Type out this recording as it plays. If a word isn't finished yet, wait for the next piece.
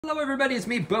Hello everybody, it's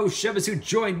me, Bo Shevasu.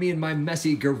 Join me in my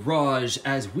messy garage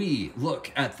as we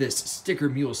look at this Sticker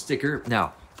Mule sticker.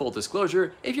 Now, full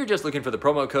disclosure, if you're just looking for the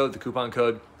promo code, the coupon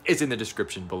code, it's in the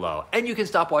description below. And you can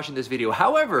stop watching this video.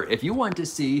 However, if you want to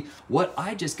see what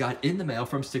I just got in the mail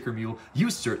from Sticker Mule,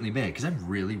 you certainly may, because I'm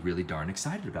really darn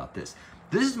excited about this.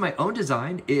 This is my own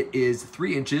design. It is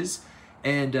 3 inches,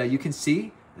 and you can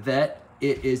see that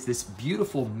it is this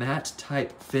beautiful matte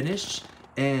type finish,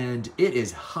 and it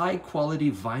is high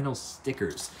quality vinyl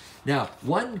stickers. Now,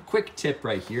 one quick tip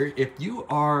right here, if you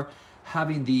are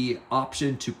having the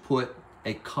option to put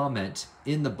a comment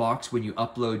in the box when you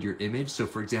upload your image, so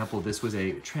for example, this was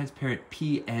a transparent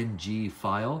PNG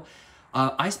file,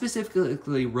 I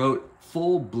specifically wrote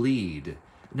full bleed.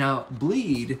 Now,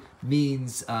 bleed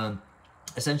means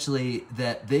essentially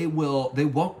that they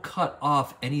won't cut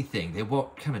off anything. They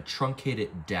won't kind of truncate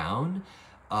it down.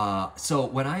 So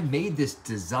when I made this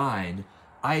design,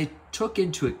 I took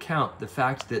into account the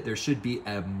fact that there should be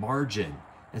a margin.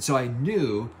 And so I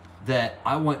knew that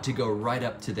I want to go right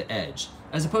up to the edge.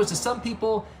 As opposed to some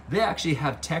people, they actually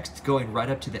have text going right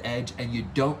up to the edge and you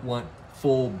don't want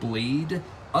full bleed.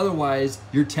 Otherwise,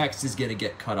 your text is gonna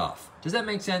get cut off. Does that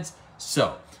make sense?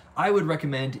 So I would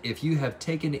recommend, if you have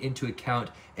taken into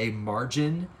account a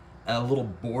margin, a little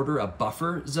border, a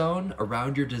buffer zone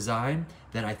around your design,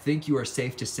 then I think you are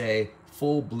safe to say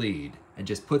full bleed, and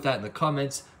just put that in the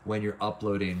comments when you're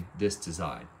uploading this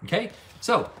design, okay?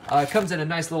 So it comes in a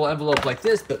nice little envelope like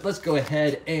this, but let's go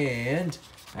ahead and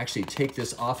actually take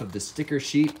this off of the sticker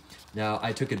sheet. Now,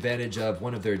 I took advantage of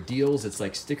one of their deals. It's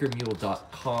like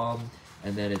StickerMule.com,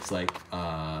 and then it's like,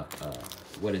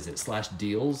 what is it,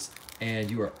 /deals,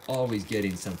 and you are always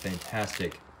getting some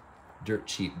fantastic dirt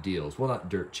cheap deals. Well, not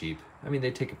dirt cheap. I mean,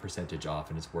 they take a percentage off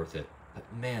and it's worth it. But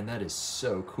man, that is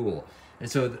so cool. And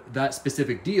so that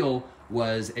specific deal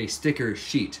was a sticker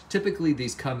sheet. Typically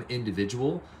these come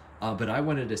individual, but I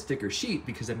wanted a sticker sheet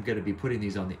because I'm gonna be putting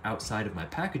these on the outside of my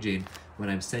packaging when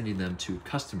I'm sending them to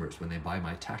customers when they buy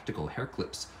my tactical hair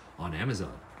clips on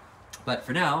Amazon. But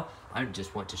for now, I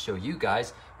just want to show you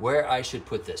guys where I should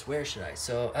put this. Where should I?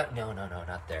 So, no,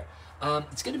 not there.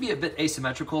 It's gonna be a bit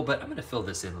asymmetrical, but I'm gonna fill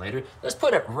this in later. Let's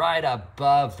put it right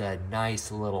above the nice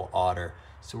little otter.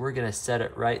 So we're gonna set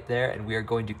it right there, and we are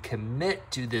going to commit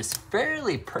to this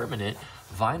fairly permanent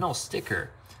vinyl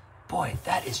sticker. Boy,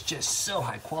 that is just so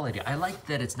high quality. I like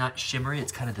that it's not shimmery,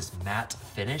 it's kind of this matte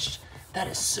finish. That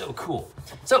is so cool.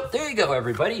 So there you go,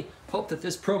 everybody. Hope that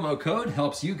this promo code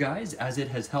helps you guys as it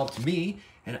has helped me,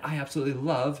 and I absolutely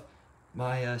love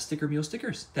my Sticker Mule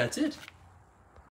stickers. That's it.